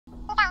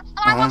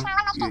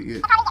Yeah.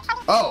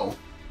 Oh,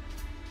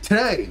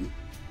 today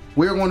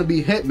we're going to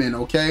be hitmen,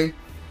 okay?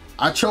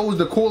 I chose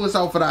the coolest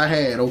outfit I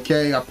had,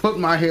 okay? I put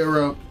my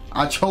hair up.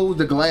 I chose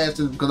the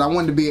glasses because I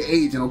wanted to be an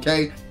agent,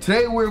 okay?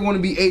 Today we're going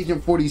to be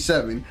Agent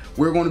 47.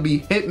 We're going to be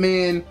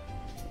hitman,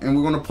 and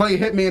we're going to play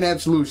Hitman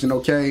Absolution,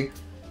 okay?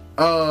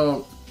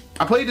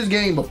 I played this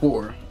game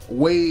before,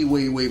 way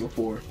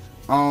before.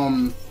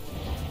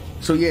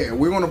 So yeah,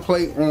 we're gonna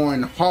play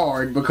on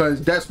hard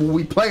because that's what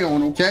we play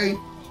on, okay?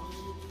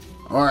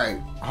 All right,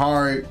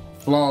 hard,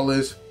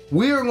 flawless.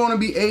 We are gonna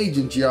be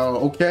agents, y'all,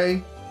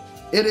 okay?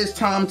 It is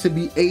time to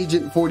be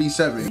Agent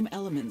 47. Some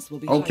elements will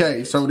be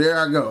okay, highlighted. so there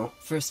I go.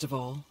 First of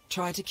all,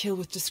 try to kill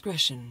with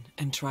discretion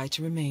and try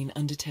to remain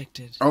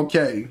undetected.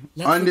 Okay,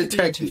 Let's undetected.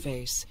 Look at the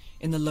interface.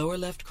 In the lower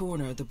left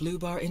corner, the blue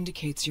bar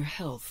indicates your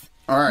health.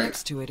 All right.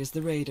 Next to it is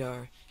the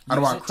radar. How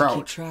do I Use it to crouch?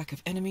 keep track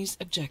of enemies,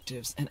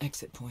 objectives, and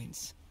exit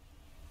points.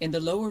 In the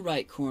lower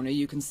right corner,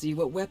 you can see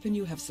what weapon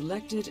you have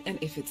selected and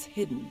if it's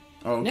hidden.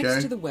 Okay.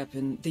 Next to the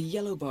weapon, the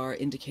yellow bar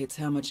indicates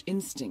how much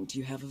instinct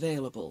you have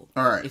available.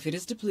 All right. If it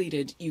is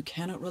depleted, you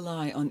cannot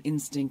rely on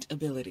instinct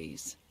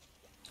abilities.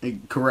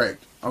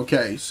 Correct.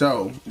 Okay,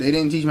 so they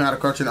didn't teach me how to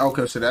crouch.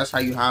 Okay, so that's how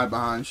you hide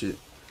behind shit.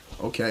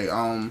 Okay,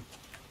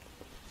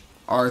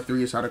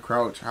 R3 is how to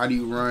crouch. How do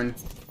you run?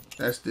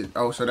 That's the,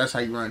 oh, so that's how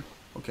you run.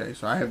 Okay,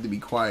 so I have to be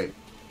quiet.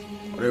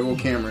 Oh, there go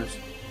cameras.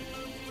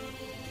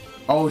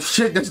 Oh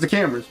shit, that's the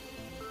cameras.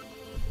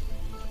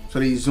 So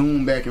they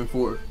zoom back and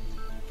forth.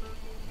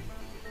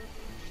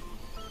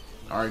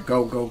 Alright,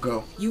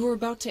 go. You are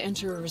about to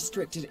enter a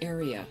restricted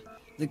area.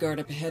 The guard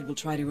up ahead will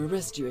try to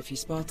arrest you if he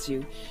spots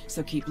you,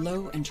 so keep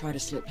low and try to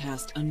slip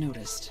past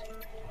unnoticed.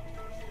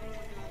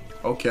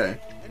 Okay.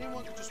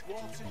 Anyone can just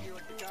waltz in here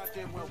like the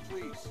goddamn well,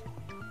 please.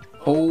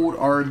 Hold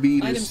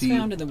RB to Items see.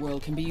 found in the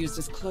world can be used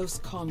as close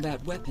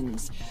combat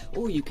weapons,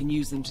 or you can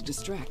use them to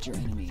distract your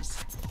enemies.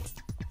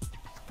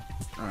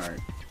 Alright.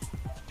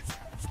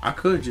 I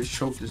could just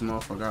choke this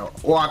motherfucker out.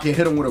 Or I can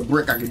hit him with a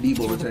brick. I can debo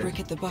Throw his the head. brick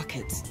at the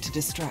buckets to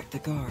distract the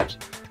guard.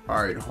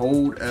 Alright,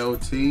 hold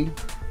LT.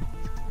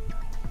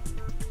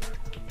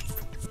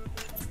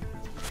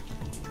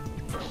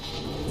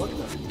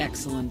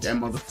 Excellent. That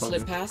motherfucker.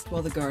 Slip past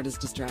while the guard is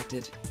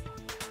distracted.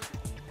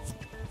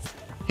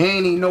 He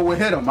ain't even know what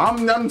hit him.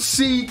 I'm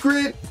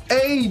secret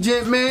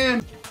agent,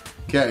 man.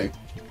 Okay.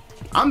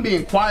 I'm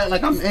being quiet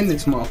like I'm in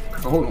this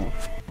motherfucker. Hold on.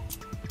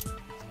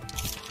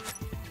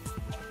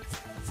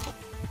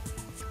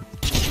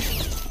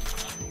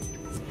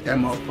 That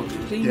motherfucker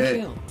is Clean dead.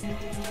 kill.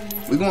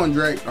 We going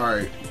drag.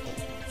 Alright.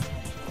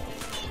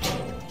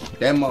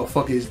 That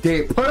motherfucker is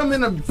dead. Put him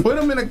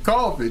in a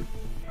coffin.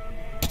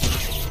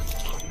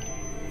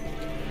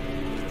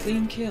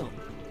 Clean kill.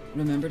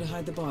 Remember to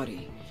hide the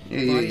body.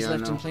 Yeah, Bodies I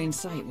left know. in plain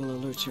sight will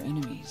alert your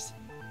enemies.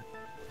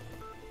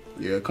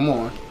 Yeah, come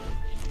on.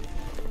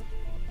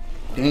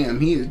 Damn,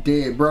 he is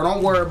dead, bro.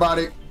 Don't worry about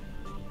it.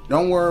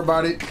 Don't worry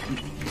about it.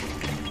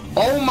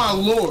 Oh my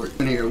lord.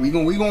 In here, we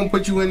gonna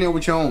put you in there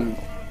with your homie.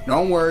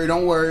 Don't worry,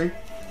 don't worry.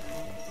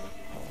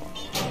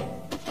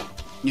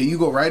 Yeah, you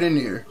go right in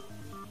there.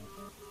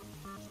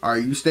 All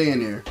right, you stay in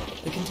there.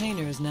 The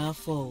container is now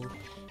full.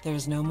 There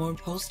is no more.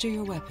 Holster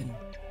your weapon.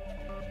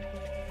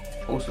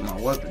 Holster my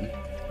weapon.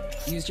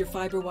 Use your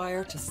fiber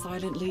wire to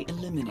silently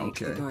eliminate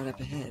the Okay. guard up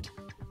ahead.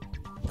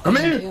 Come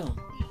Clean here. kill.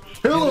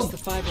 Kill Notice him. the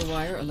fiber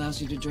wire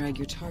allows you to drag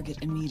your target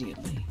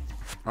immediately.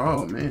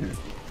 Oh man.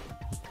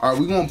 All right,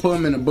 we gonna put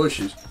him in the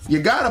bushes. You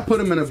gotta put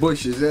him in the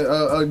bushes.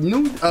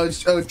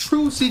 A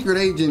true secret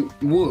agent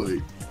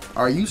would.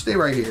 All right, you stay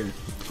right here.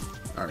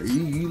 All right,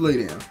 you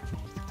lay down.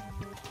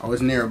 Oh,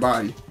 it's near a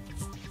body.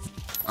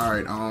 All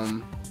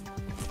right,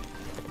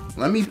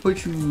 let me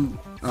put you.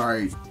 All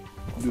right,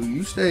 dude,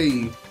 you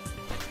stay.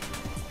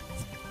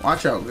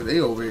 Watch out, cause they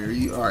over here.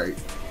 You all right?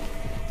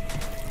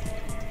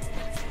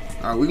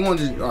 All right, we gonna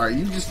just. All right,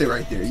 you just stay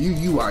right there.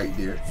 You right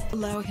there.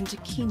 Allow him to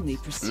keenly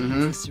perceive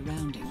his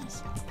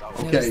surroundings.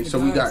 Okay, Notice the so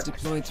we guards got.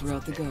 deployed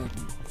throughout the garden.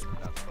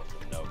 Not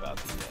supposed to know about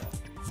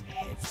the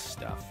head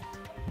stuff.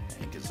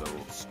 Hank is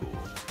old school.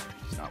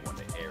 He's not one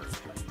to air his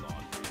dirty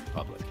laundry in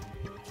public.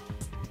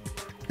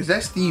 Is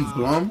that Steve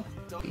Blum?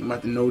 You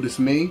about to notice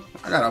me?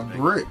 I got a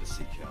brick. The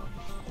sea count.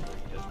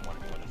 He doesn't want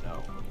anyone to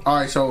know. All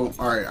right, so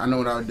all right, I know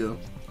what I'll do.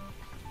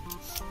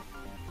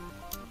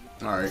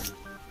 All right,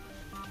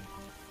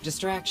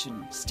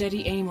 Distraction,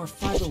 steady aim, or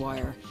fiber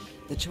wire.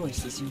 The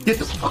choice is yours. get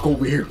the fuck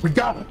over here. We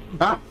got him.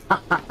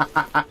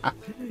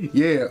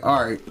 Yeah.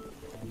 All right,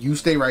 you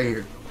stay right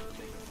here.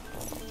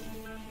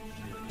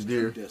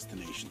 There.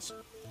 Destinations,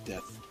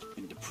 death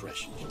and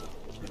depression.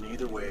 And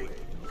either way,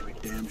 you can be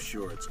damn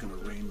sure it's gonna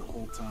rain the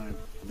whole time.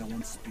 No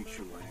one speaks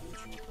your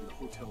language. And the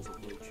hotels will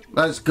wait you.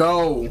 Let's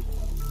go.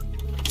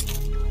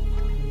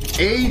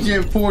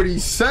 Agent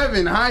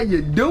 47, how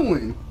you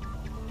doing?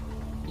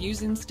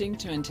 Use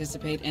instinct to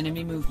anticipate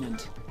enemy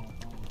movement.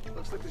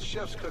 Looks like the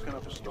chef's cooking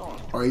up a storm.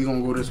 Or are you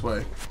gonna go this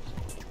way?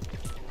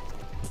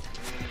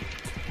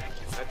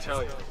 I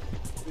tell you,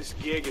 this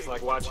gig is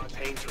like watching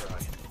paint dry.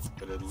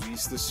 But at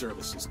least the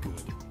service is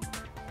good.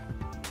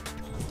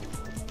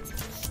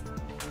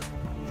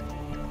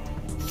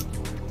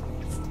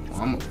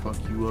 I'm gonna fuck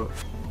you up.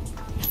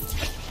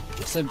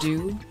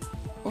 Subdue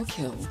or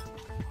kill.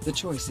 The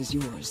choice is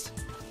yours.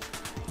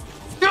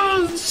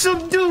 No,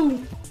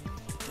 subdue!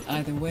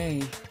 Either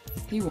way,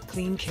 he will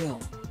clean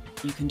kill.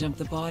 You can dump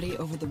the body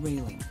over the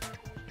railing.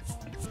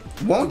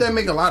 Won't that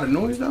make a lot of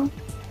noise though?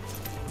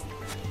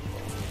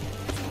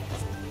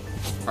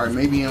 Alright,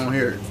 maybe you don't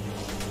hear it.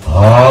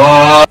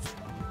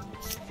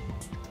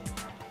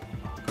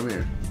 Come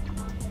here.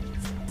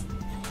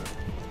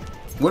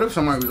 What if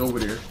somebody was over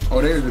there?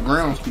 Oh, there's the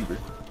groundskeeper.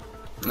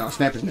 No,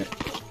 snap his neck.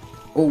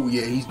 Oh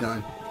yeah, he's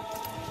done.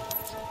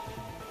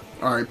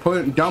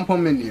 Alright, dump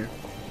him in there.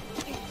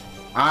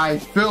 I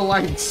feel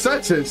like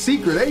such a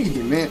secret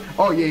agent, man.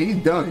 Oh yeah, he's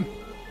done.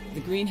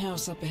 The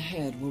greenhouse up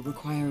ahead will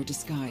require a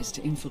disguise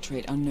to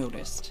infiltrate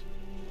unnoticed.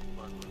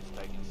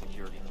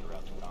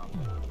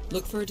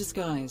 Look for a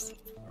disguise.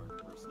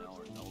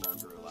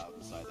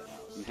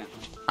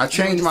 I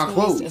changed my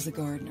clothes. As a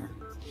gardener.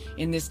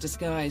 In this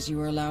disguise,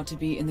 you are allowed to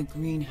be in the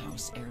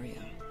greenhouse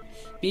area.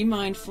 Be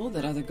mindful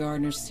that other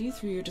gardeners see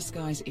through your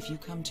disguise if you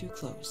come too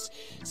close,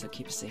 so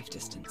keep a safe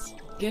distance.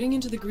 Getting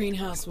into the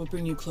greenhouse will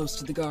bring you close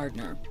to the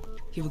gardener.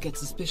 He will get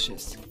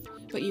suspicious,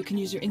 but you can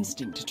use your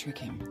instinct to trick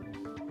him.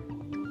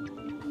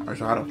 Alright,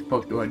 so how the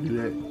fuck do I do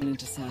that? An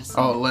assassin.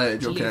 Oh,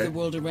 ledge, okay. Leave the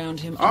world around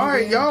him.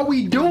 Alright, y'all,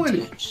 we doing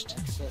it.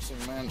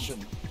 Accessing mansion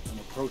and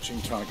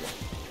approaching target.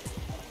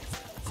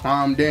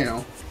 Calm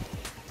down.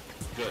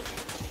 Good.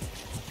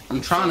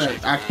 I'm trying to,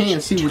 I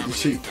can't see with the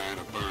shit.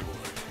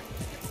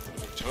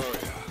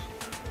 Victoria,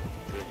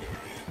 bring her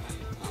in,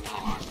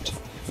 unharmed.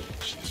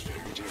 She's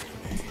very dear to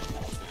me and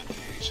the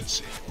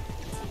agency.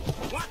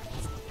 What?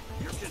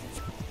 You're kidding.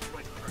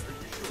 Wait, are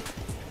you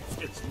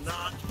sure? It's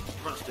not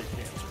prostate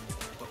cancer.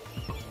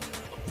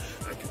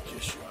 I could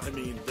kiss you. I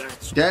mean,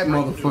 that's That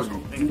great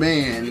motherfucker, news.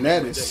 man,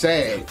 that is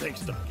sad.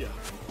 Thanks, Doc. Yeah.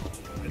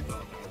 I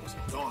thought I was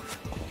gone.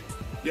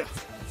 Yeah.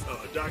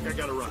 Doc, I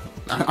gotta run.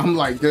 I'm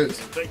like this.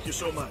 Thank you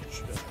so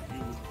much. You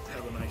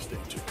have a nice day,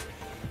 too.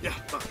 Yeah,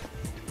 bye.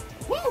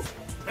 Woo!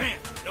 Man,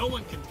 no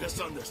one can piss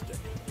on this day.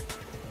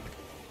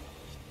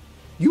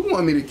 You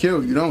want me to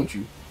kill you, don't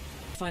you?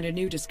 Find a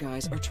new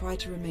disguise or try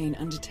to remain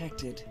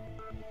undetected.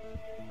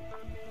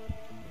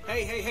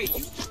 Hey,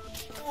 you.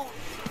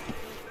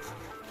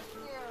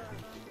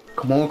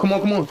 Come on, come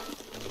on, come on.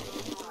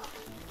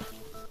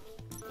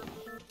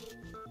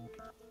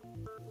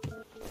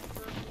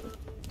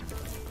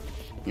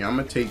 Yeah, I'm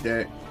gonna take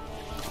that.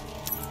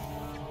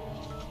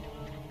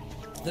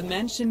 The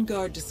mansion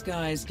guard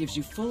disguise gives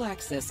you full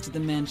access to the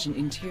mansion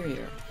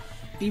interior.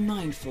 Be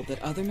mindful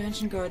that other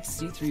mansion guards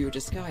see through your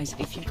disguise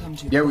if you come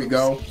to. There we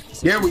go.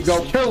 There we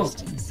go. Kill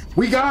him.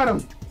 We got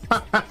him.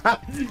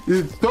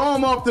 Just throw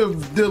him off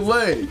the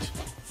ledge.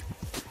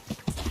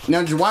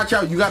 Now just watch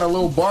out. You got a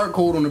little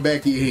barcode on the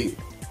back of your head.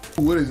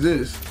 What is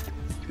this?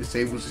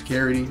 Disable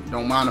security.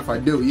 Don't mind if I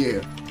do.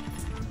 Yeah.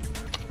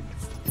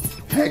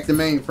 Hack the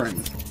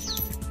mainframe.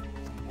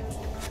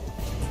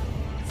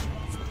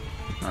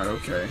 Alright,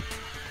 okay.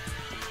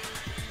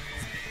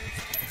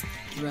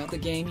 Throughout the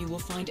game, you will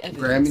find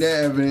evidence. Grab me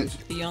that evidence.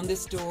 Beyond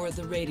this door,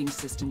 the rating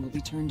system will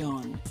be turned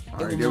on.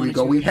 Alright, there we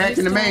go. We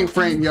hacking the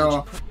mainframe,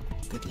 y'all.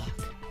 Good luck.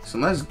 So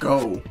let's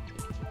go.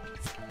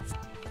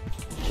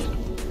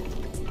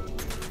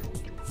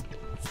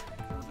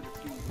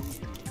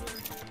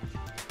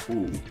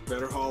 Ooh.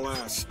 Better haul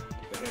ass.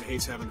 The head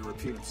hates having to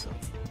repeat himself.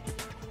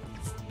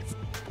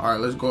 Alright,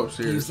 let's go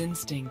upstairs. Use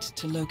instinct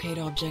to locate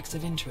objects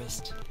of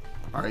interest.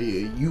 Alright,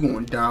 yeah, you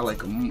gonna die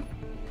like a...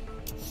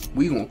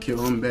 We gonna kill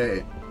him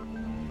bad.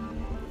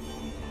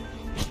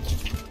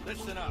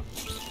 Listen up.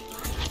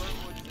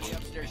 Fernwood in the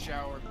upstairs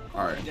shower.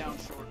 Alright. Down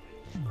shortly.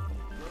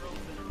 Girls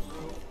in her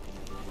room.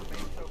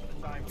 Remain so for the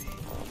time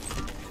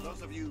being.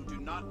 Those of you who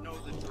do not know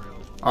the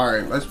drill.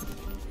 Alright, let's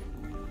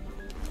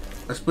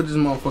put this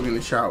motherfucker in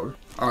the shower.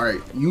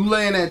 Alright, you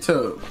lay in that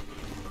tub.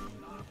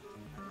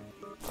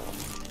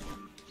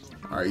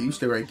 Alright, you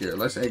stay right there.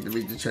 Let's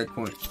activate the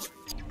checkpoint.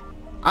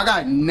 I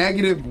got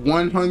negative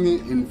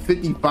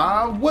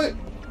 155? What?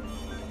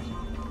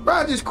 Bro,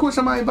 I just quit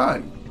somebody's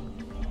body.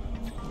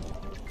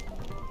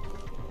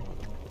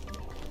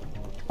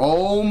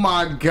 Oh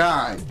my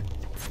god.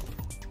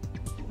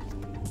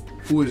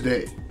 Who is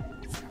that?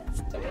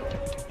 There.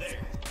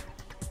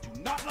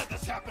 Do not let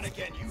this happen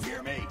again, you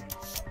hear me?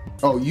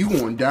 Oh, you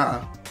gonna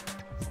die.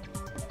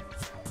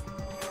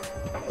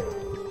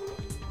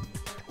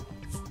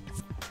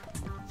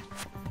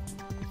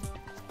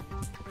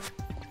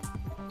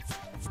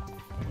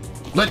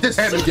 Let this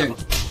happen again.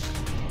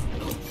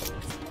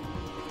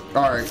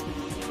 Alright.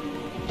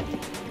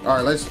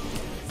 Alright, let's...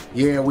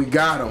 Yeah, we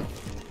got him.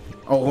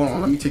 Oh, hold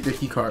on. Let me take the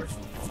key card.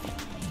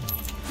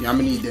 Yeah, I'm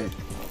gonna need that.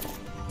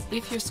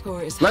 If your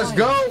score is Let's high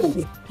go!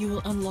 enough, you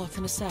will unlock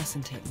an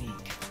assassin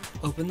technique.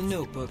 Open the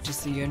notebook to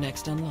see your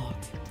next unlock.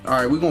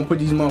 Alright, we're gonna put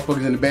these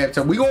motherfuckers in the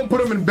bathtub. We're gonna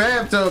put them in the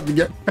bathtub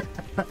together.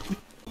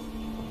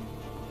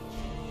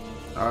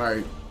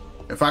 Alright.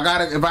 If I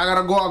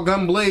gotta go out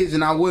gun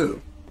blazing, I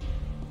will.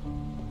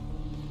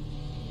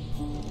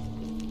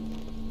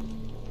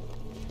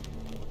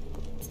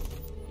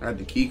 I had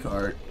the key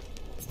card.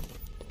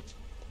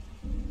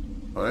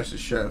 Oh, that's the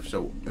chef.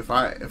 So if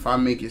I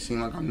make it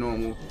seem like I'm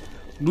normal,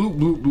 bloop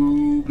bloop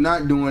bloop,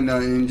 not doing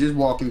nothing, just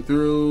walking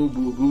through,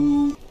 bloop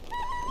bloop.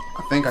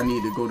 I think I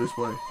need to go this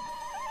way.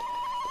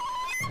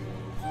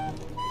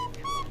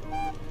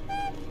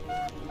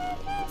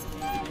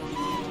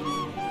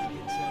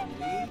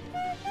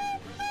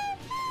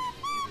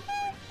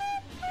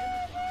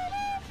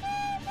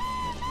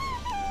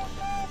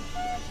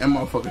 That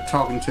motherfucker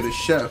talking to the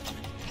chef.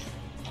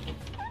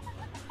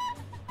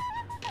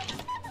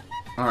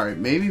 Alright,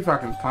 maybe if I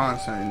can find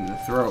something to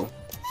throw.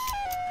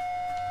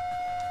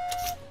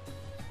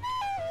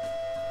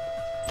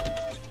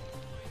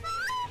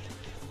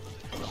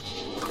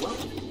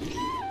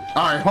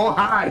 Alright, hold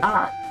hide.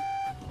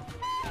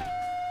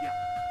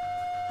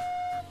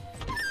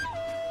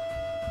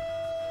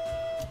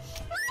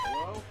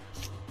 Hello?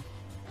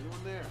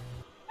 Anyone there?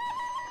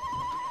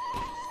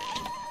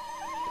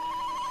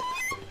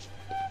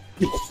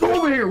 Get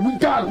over here, we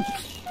got him!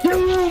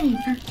 Kill him!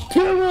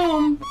 Kill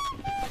him!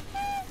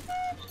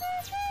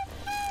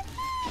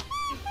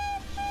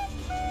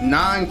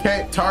 9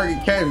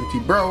 target casualty.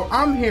 Bro,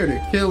 I'm here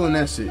to kill and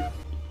that's it.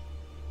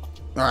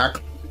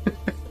 Alright.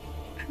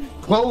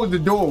 Close the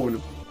door with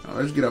him. Oh,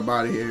 let's get up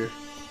out of here.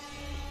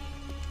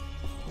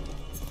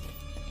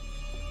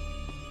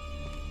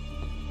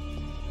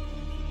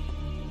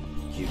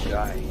 Cute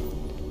guy.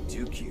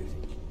 Too cute.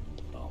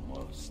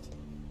 Almost.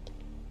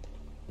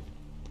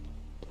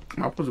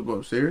 Am I supposed to go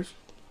upstairs?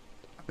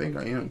 I think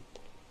I am.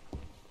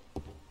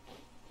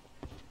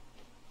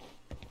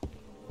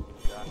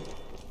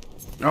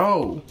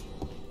 Oh.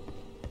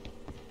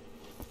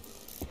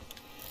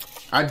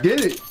 I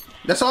did it.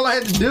 That's all I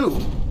had to do.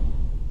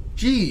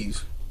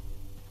 Jeez.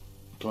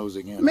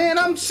 Closing in. Man,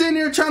 I'm sitting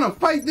here trying to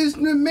fight this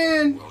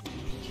man.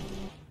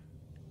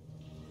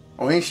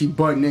 Oh, ain't she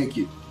butt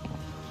naked?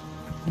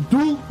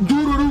 Do.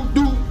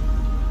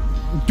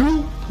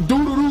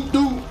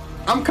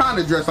 I'm kind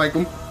of dressed like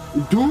him.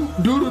 Do.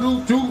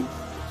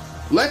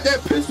 Let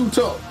that pistol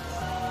talk.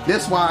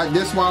 That's why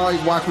I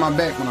always watch my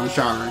back when I'm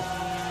showering.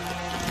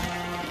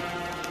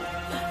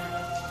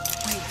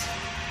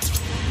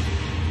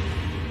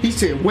 He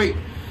said, wait.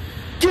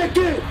 Get.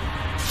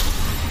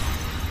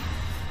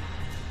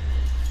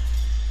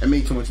 That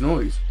made too much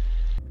noise.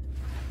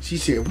 She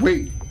said,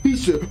 wait. He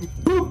said,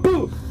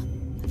 boo.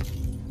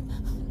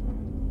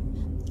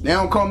 They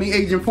don't call me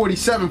Agent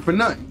 47 for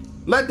nothing.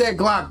 Let that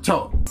Glock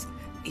talk.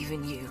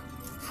 Even you,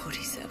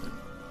 47.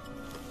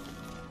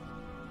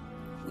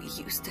 We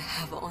used to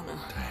have honor.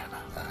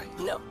 Diana,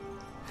 No.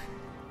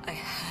 I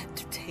had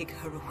to take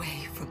her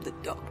away from the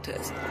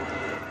doctors.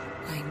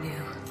 I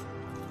knew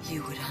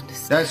you would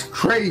understand. That's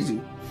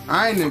crazy.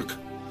 I ain't.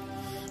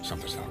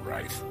 something's not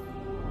right.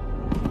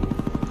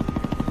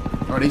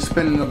 Are they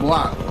spinning the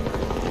block?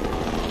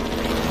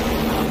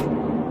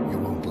 You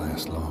won't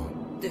last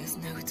long. There's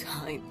no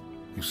time.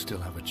 You still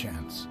have a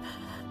chance.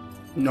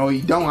 No,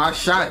 you don't. I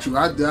shot you.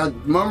 I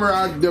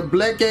remember the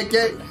black cat.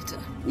 Letter.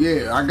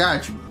 Yeah, I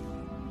got you.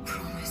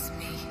 Promise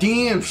me.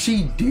 Damn,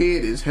 she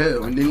dead as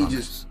hell. And then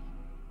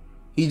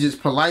he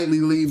just politely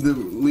leave the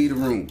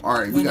room. All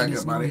right, we gotta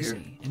get up out of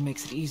here. It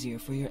makes it easier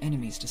for your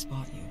enemies to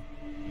spot you.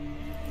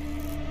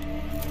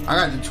 I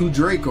got the 2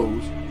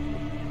 Dracos.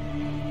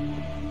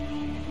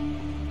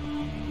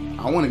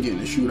 I want to get in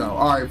the shootout.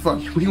 All right,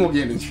 fuck it. We gonna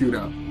get in the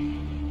shootout.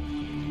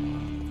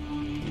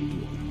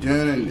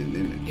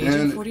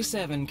 Agent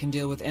 47 can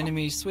deal with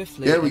enemies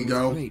swiftly. There we and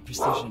go. with great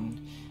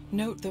precision.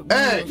 Note that when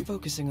Hey! you're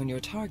focusing on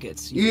your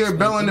targets, You hear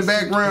Bell in the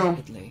expend background?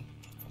 rapidly.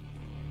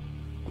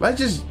 Let's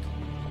just,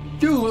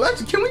 dude.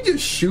 Can we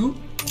just shoot?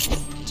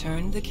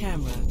 Turn the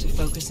camera to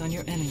focus on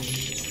your enemy,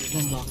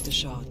 then lock the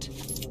shot.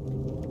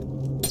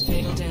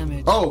 Fatal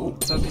damage. Oh.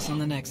 Focus on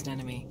the next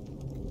enemy.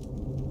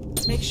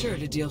 Make sure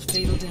to deal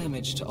fatal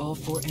damage to all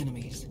 4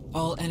 enemies.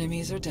 All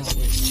enemies are dealt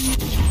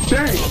with.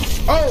 Dang.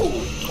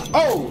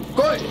 Oh,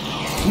 good.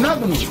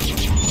 Another one.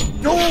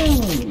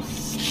 Oh.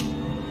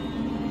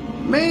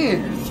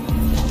 Man.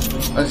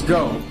 Let's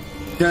go.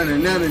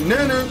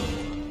 Dun-dun-dun-dun-dun.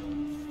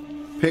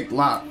 Pick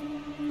lock.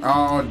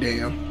 Oh,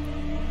 damn.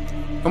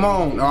 Come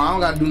on. No, I don't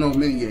got to do no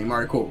mini game. All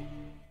right, cool.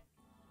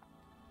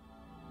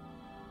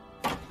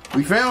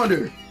 We found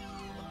her.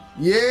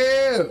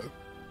 Yeah.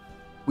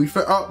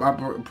 Oh, I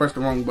pressed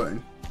the wrong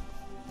button.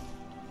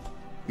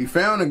 We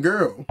found a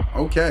girl.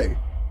 Okay.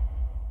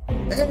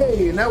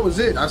 Hey, and that was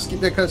it. I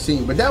skipped that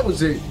cutscene, but that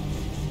was it.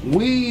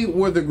 We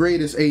were the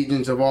greatest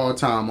agents of all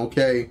time,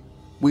 okay?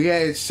 We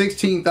had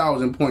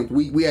 16,000 points.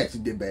 We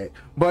actually did bad.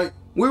 But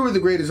we were the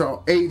greatest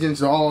agents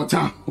of all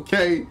time,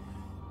 okay?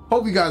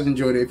 Hope you guys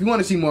enjoyed it. If you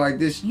want to see more like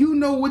this, you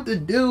know what to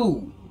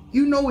do.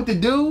 You know what to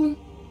do.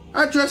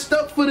 I dressed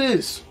up for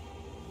this.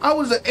 I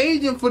was an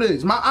agent for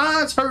this. My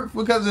eyes hurt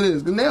because of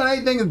this. Because now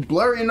everything is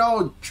blurry and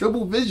all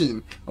triple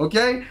vision.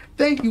 Okay?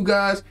 Thank you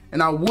guys.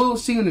 And I will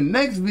see you in the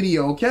next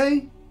video.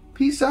 Okay?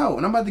 Peace out.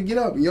 And I'm about to get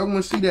up. And y'all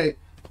gonna see that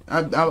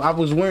I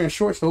was wearing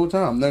shorts the whole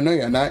time. No,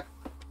 you're not.